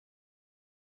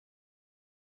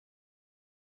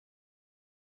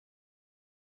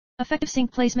Effective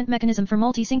sync placement mechanism for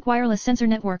multi-sync wireless sensor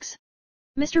networks.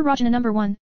 Mr. Rajanna number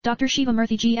 1, Dr. Shiva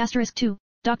Murthy G*2,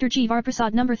 Dr. G.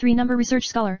 Varaprasad number 3 number Research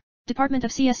Scholar, Department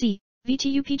of CSE,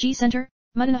 VTUPG Center,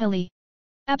 Mudinahilli.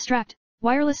 Abstract,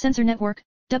 wireless sensor network,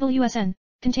 WSN,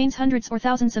 contains hundreds or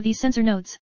thousands of these sensor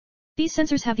nodes. These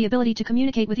sensors have the ability to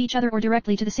communicate with each other or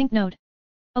directly to the sync node.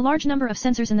 A large number of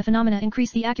sensors in the phenomena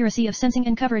increase the accuracy of sensing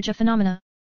and coverage of phenomena.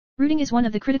 Routing is one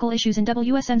of the critical issues in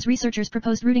WSNs. Researchers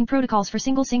proposed routing protocols for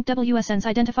single sync WSNs.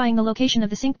 Identifying the location of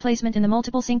the sync placement in the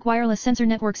multiple sync wireless sensor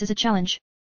networks is a challenge.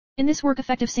 In this work,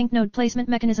 effective sync node placement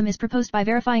mechanism is proposed by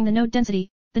verifying the node density.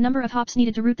 The number of hops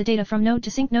needed to route the data from node to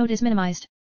sync node is minimized.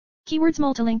 Keywords: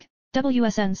 multilink,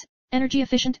 WSNs, energy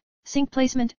efficient, sync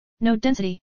placement, node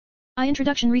density.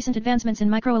 Introduction. Recent advancements in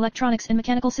microelectronics and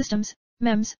mechanical systems,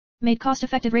 MEMS, made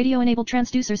cost-effective radio-enabled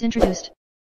transducers introduced.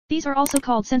 These are also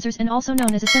called sensors and also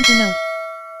known as a sensor node.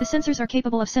 The sensors are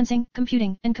capable of sensing,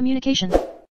 computing, and communication.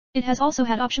 It has also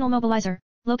had optional mobilizer,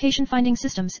 location finding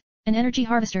systems, and energy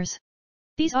harvesters.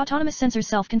 These autonomous sensors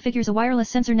self-configures a wireless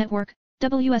sensor network,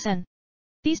 WSN.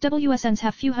 These WSNs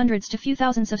have few hundreds to few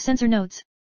thousands of sensor nodes.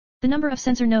 The number of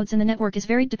sensor nodes in the network is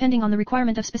varied depending on the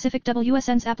requirement of specific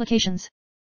WSN's applications.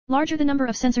 Larger the number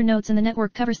of sensor nodes in the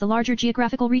network covers the larger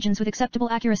geographical regions with acceptable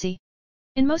accuracy.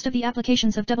 In most of the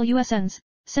applications of WSNs,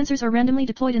 sensors are randomly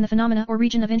deployed in the phenomena or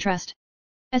region of interest.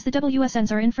 As the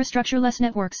WSNs are infrastructure-less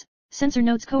networks, sensor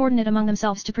nodes coordinate among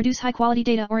themselves to produce high-quality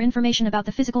data or information about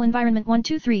the physical environment. 1,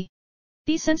 2, 3.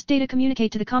 These sensed data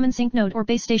communicate to the common sync node or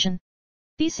base station.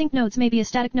 These sync nodes may be a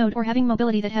static node or having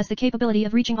mobility that has the capability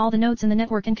of reaching all the nodes in the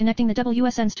network and connecting the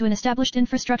WSNs to an established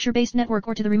infrastructure-based network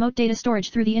or to the remote data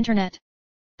storage through the internet.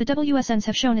 The WSNs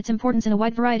have shown its importance in a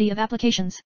wide variety of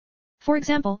applications. For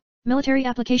example, military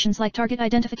applications like target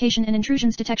identification and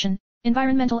intrusions detection,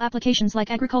 environmental applications like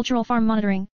agricultural farm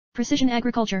monitoring, precision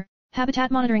agriculture,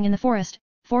 habitat monitoring in the forest,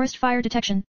 forest fire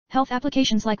detection, health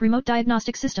applications like remote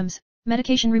diagnostic systems,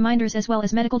 medication reminders as well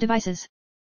as medical devices.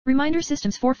 Reminder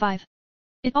systems 4-5.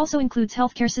 It also includes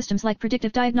healthcare systems like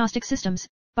predictive diagnostic systems,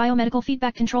 biomedical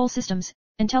feedback control systems,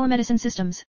 and telemedicine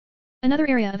systems. Another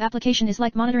area of application is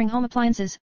like monitoring home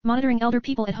appliances, monitoring elder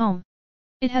people at home.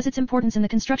 It has its importance in the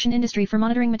construction industry for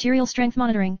monitoring material strength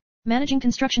monitoring, managing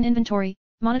construction inventory,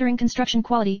 monitoring construction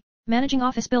quality, managing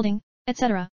office building,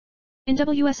 etc. In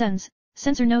WSNs,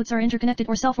 sensor nodes are interconnected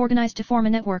or self-organized to form a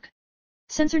network.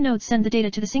 Sensor nodes send the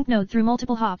data to the sync node through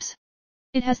multiple hops.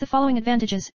 It has the following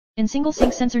advantages. In single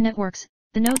sync sensor networks,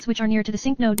 the nodes which are near to the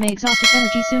sync node may exhaust its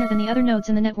energy sooner than the other nodes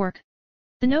in the network.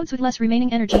 The nodes with less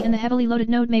remaining energy and the heavily loaded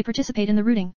node may participate in the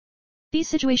routing. These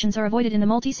situations are avoided in the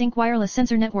multi-sync wireless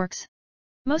sensor networks.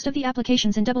 Most of the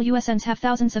applications in WSNs have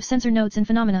thousands of sensor nodes and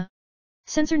phenomena.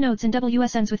 Sensor nodes in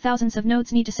WSNs with thousands of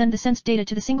nodes need to send the sensed data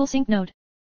to the single sync node.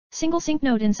 Single sync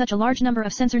node in such a large number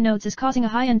of sensor nodes is causing a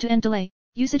high end-to-end delay,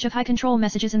 usage of high control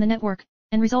messages in the network,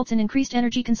 and results in increased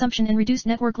energy consumption and reduced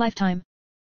network lifetime.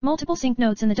 Multiple sync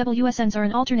nodes in the WSNs are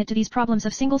an alternate to these problems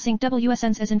of single sync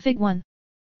WSNs as in Fig. 1.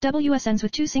 WSNs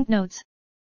with 2 sync nodes.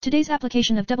 Today's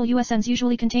application of WSNs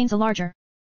usually contains a larger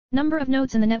number of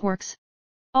nodes in the networks.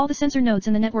 All the sensor nodes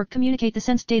in the network communicate the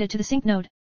sensed data to the sync node.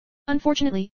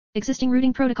 Unfortunately, existing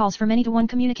routing protocols for many-to-one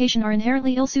communication are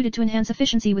inherently ill-suited to enhance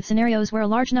efficiency with scenarios where a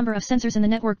large number of sensors in the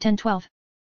network 10-12.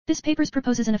 This paper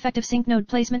proposes an effective sync node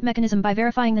placement mechanism by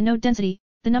verifying the node density.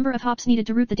 The number of hops needed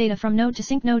to route the data from node to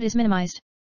sync node is minimized.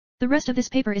 The rest of this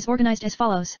paper is organized as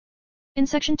follows. In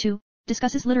section 2,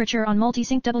 discusses literature on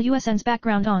multi-sync WSNs.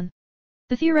 Background on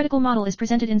the theoretical model is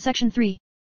presented in section 3.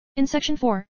 In section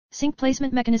 4, sync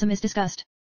placement mechanism is discussed.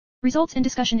 Results and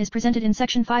discussion is presented in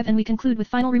section 5 and we conclude with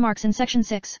final remarks in section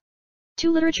 6.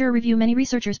 2. Literature review. Many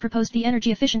researchers proposed the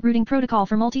energy-efficient routing protocol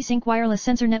for multi-sync wireless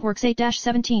sensor networks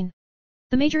 8-17.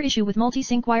 The major issue with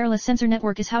multi-sync wireless sensor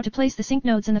network is how to place the sync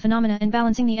nodes in the phenomena and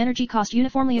balancing the energy cost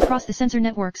uniformly across the sensor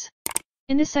networks.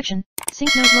 In this section, sync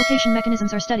node location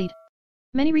mechanisms are studied.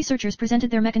 Many researchers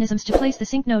presented their mechanisms to place the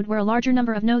sync node where a larger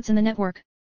number of nodes in the network.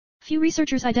 Few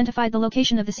researchers identified the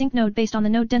location of the sync node based on the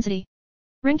node density.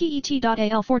 Renke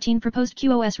et al. 14 proposed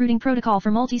QoS routing protocol for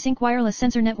multi-sync wireless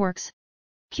sensor networks.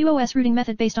 QoS routing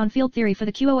method based on field theory for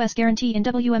the QoS guarantee in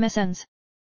WMSNs.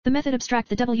 The method abstract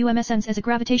the WMSNs as a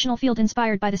gravitational field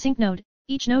inspired by the sync node.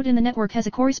 Each node in the network has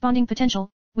a corresponding potential,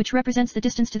 which represents the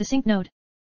distance to the sync node.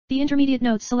 The intermediate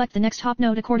nodes select the next hop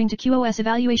node according to QoS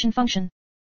evaluation function.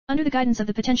 Under the guidance of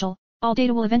the potential, all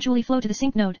data will eventually flow to the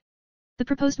sync node. The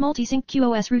proposed multi-sync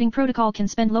QoS routing protocol can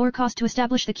spend lower cost to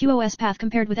establish the QoS path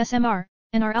compared with SMR,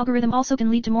 and our algorithm also can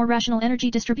lead to more rational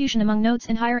energy distribution among nodes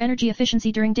and higher energy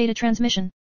efficiency during data transmission.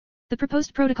 The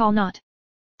proposed protocol not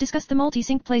discuss the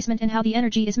multi-sync placement and how the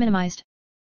energy is minimized.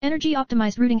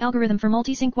 Energy-optimized routing algorithm for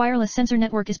multi-sync wireless sensor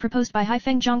network is proposed by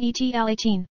Haifeng Zhang et al.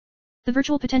 18. The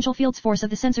virtual potential fields force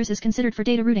of the sensors is considered for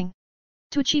data routing.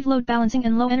 To achieve load balancing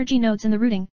and low energy nodes in the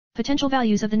routing, potential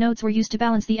values of the nodes were used to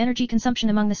balance the energy consumption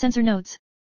among the sensor nodes.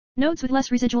 Nodes with less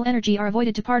residual energy are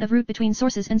avoided to part of route between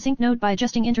sources and sync node by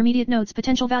adjusting intermediate nodes'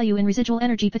 potential value in residual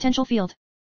energy potential field.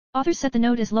 Authors set the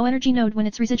node as low energy node when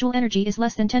its residual energy is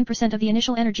less than 10% of the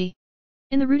initial energy.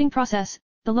 In the routing process,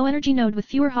 the low energy node with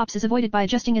fewer hops is avoided by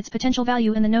adjusting its potential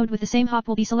value, and the node with the same hop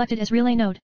will be selected as relay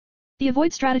node. The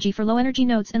avoid strategy for low energy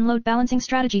nodes and load balancing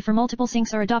strategy for multiple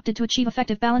sinks are adopted to achieve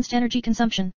effective balanced energy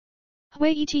consumption.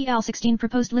 Hui et al. 16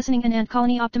 proposed listening and ant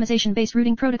colony optimization based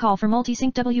routing protocol for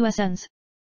multi-sync WSNs.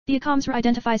 The ACOMS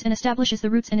identifies and establishes the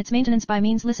routes and its maintenance by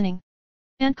means listening.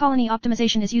 Ant colony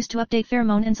optimization is used to update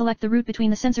pheromone and select the route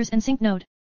between the sensors and sync node.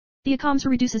 The ACOMS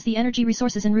reduces the energy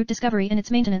resources in route discovery and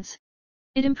its maintenance.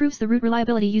 It improves the route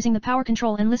reliability using the power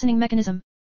control and listening mechanism.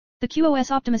 The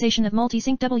QoS optimization of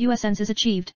multi-sync WSNs is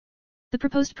achieved. The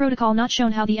proposed protocol not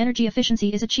shown. How the energy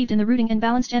efficiency is achieved in the routing and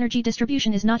balanced energy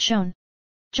distribution is not shown.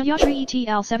 Jayashri et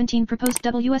al. 17 proposed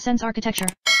WSNs architecture.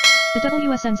 The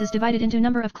WSNs is divided into a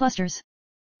number of clusters.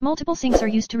 Multiple sinks are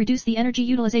used to reduce the energy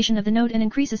utilization of the node and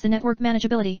increases the network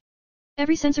manageability.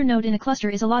 Every sensor node in a cluster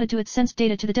is allotted to its sensed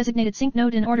data to the designated sync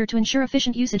node in order to ensure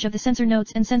efficient usage of the sensor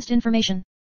nodes and sensed information.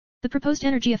 The proposed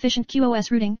energy-efficient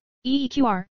QoS routing,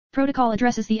 EEQR, protocol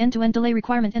addresses the end-to-end delay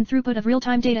requirement and throughput of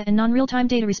real-time data and non-real-time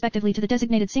data respectively to the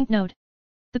designated sync node.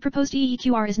 The proposed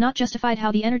EEQR is not justified.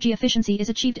 How the energy efficiency is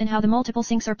achieved and how the multiple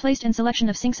sinks are placed and selection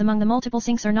of sinks among the multiple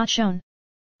sinks are not shown.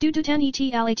 Du Tan et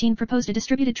al. 18 proposed a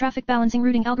distributed traffic balancing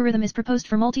routing algorithm is proposed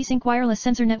for multi-sync wireless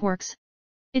sensor networks.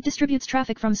 It distributes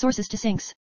traffic from sources to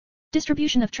sinks.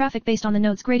 Distribution of traffic based on the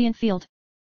node's gradient field.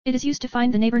 It is used to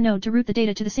find the neighbor node to route the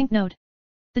data to the sync node.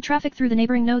 The traffic through the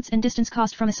neighboring nodes and distance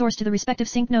cost from a source to the respective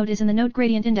sync node is in the node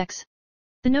gradient index.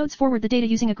 The nodes forward the data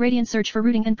using a gradient search for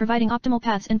routing and providing optimal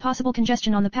paths and possible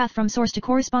congestion on the path from source to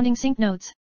corresponding sync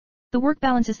nodes. The work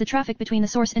balances the traffic between the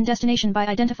source and destination by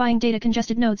identifying data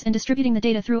congested nodes and distributing the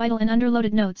data through idle and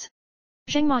underloaded nodes.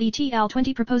 Zheng Ma et al.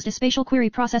 20 proposed a spatial query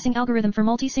processing algorithm for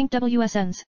multi-sync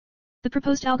WSNs. The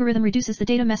proposed algorithm reduces the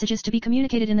data messages to be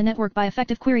communicated in the network by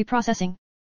effective query processing.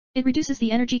 It reduces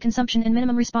the energy consumption and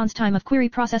minimum response time of query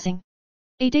processing.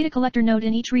 A data collector node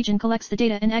in each region collects the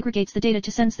data and aggregates the data to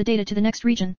send the data to the next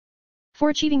region. For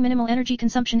achieving minimal energy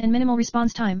consumption and minimal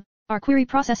response time, our query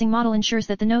processing model ensures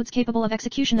that the nodes capable of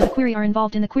execution of a query are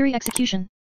involved in the query execution.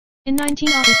 In 19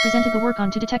 authors presented the work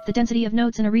on to detect the density of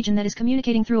nodes in a region that is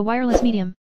communicating through a wireless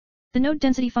medium. The node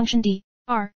density function d,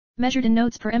 r, measured in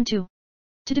nodes per m2.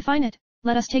 To define it,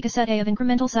 let us take a set A of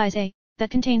incremental size A,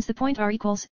 that contains the point r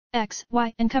equals x,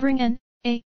 y, and covering n,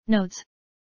 a, nodes.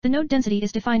 The node density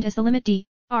is defined as the limit d,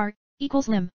 r, equals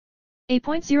lim.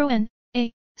 A.0 n,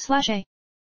 a, slash a.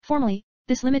 Formally,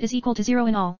 this limit is equal to 0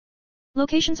 in all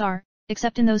locations r,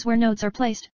 except in those where nodes are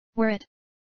placed, where it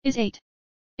is 8.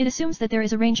 It assumes that there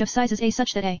is a range of sizes a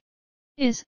such that a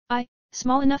is, I,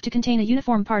 small enough to contain a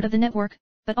uniform part of the network,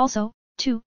 but also,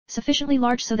 2, sufficiently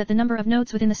large so that the number of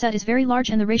nodes within the set is very large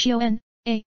and the ratio n,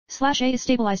 a, slash a is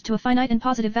stabilized to a finite and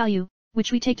positive value,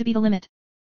 which we take to be the limit.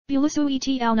 Bulisu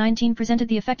et al. 19 presented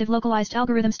the effective localized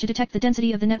algorithms to detect the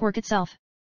density of the network itself.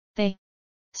 They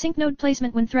sync node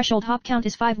placement when threshold hop count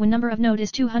is 5 when number of node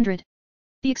is 200.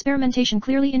 The experimentation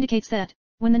clearly indicates that,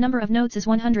 when the number of nodes is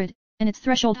 100, and its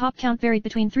threshold hop count varied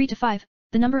between 3 to 5,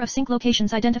 the number of sync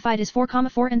locations identified is 4,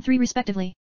 4 and 3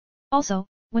 respectively. Also,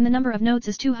 when the number of nodes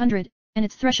is 200, and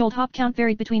its threshold hop count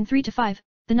varied between 3 to 5,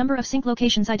 the number of sync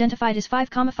locations identified is 5,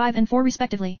 5 and 4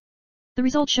 respectively. The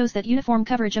result shows that uniform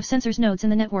coverage of sensors nodes in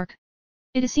the network.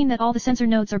 It is seen that all the sensor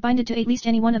nodes are binded to at least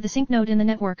any one of the sync node in the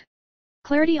network.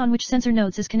 Clarity on which sensor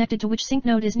nodes is connected to which sync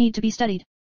node is need to be studied.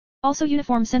 Also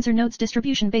uniform sensor nodes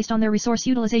distribution based on their resource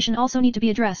utilization also need to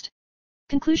be addressed.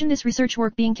 Conclusion: this research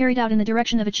work being carried out in the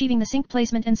direction of achieving the sync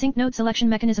placement and sync node selection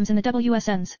mechanisms in the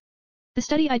WSNs. The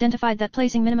study identified that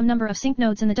placing minimum number of sync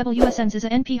nodes in the WSNs is a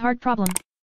NP-hard problem.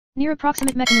 Near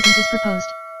approximate mechanisms is proposed.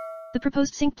 The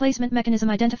proposed sync placement mechanism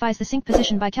identifies the sync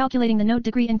position by calculating the node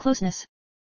degree and closeness.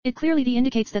 It clearly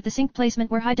indicates that the sync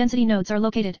placement where high-density nodes are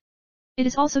located. It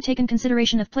is also taken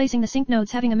consideration of placing the sync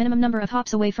nodes having a minimum number of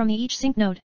hops away from each sync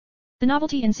node. The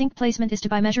novelty in sync placement is to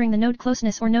by measuring the node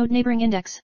closeness or node neighboring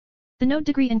index. The node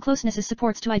degree and closeness is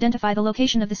supports to identify the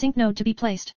location of the sync node to be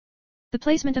placed. The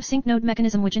placement of sync node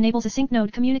mechanism which enables a sync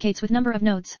node communicates with number of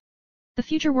nodes. The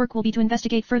future work will be to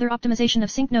investigate further optimization of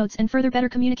sync nodes and further better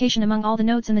communication among all the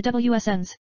nodes in the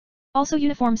WSNs. Also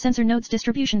uniform sensor nodes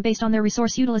distribution based on their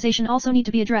resource utilization also need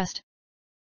to be addressed.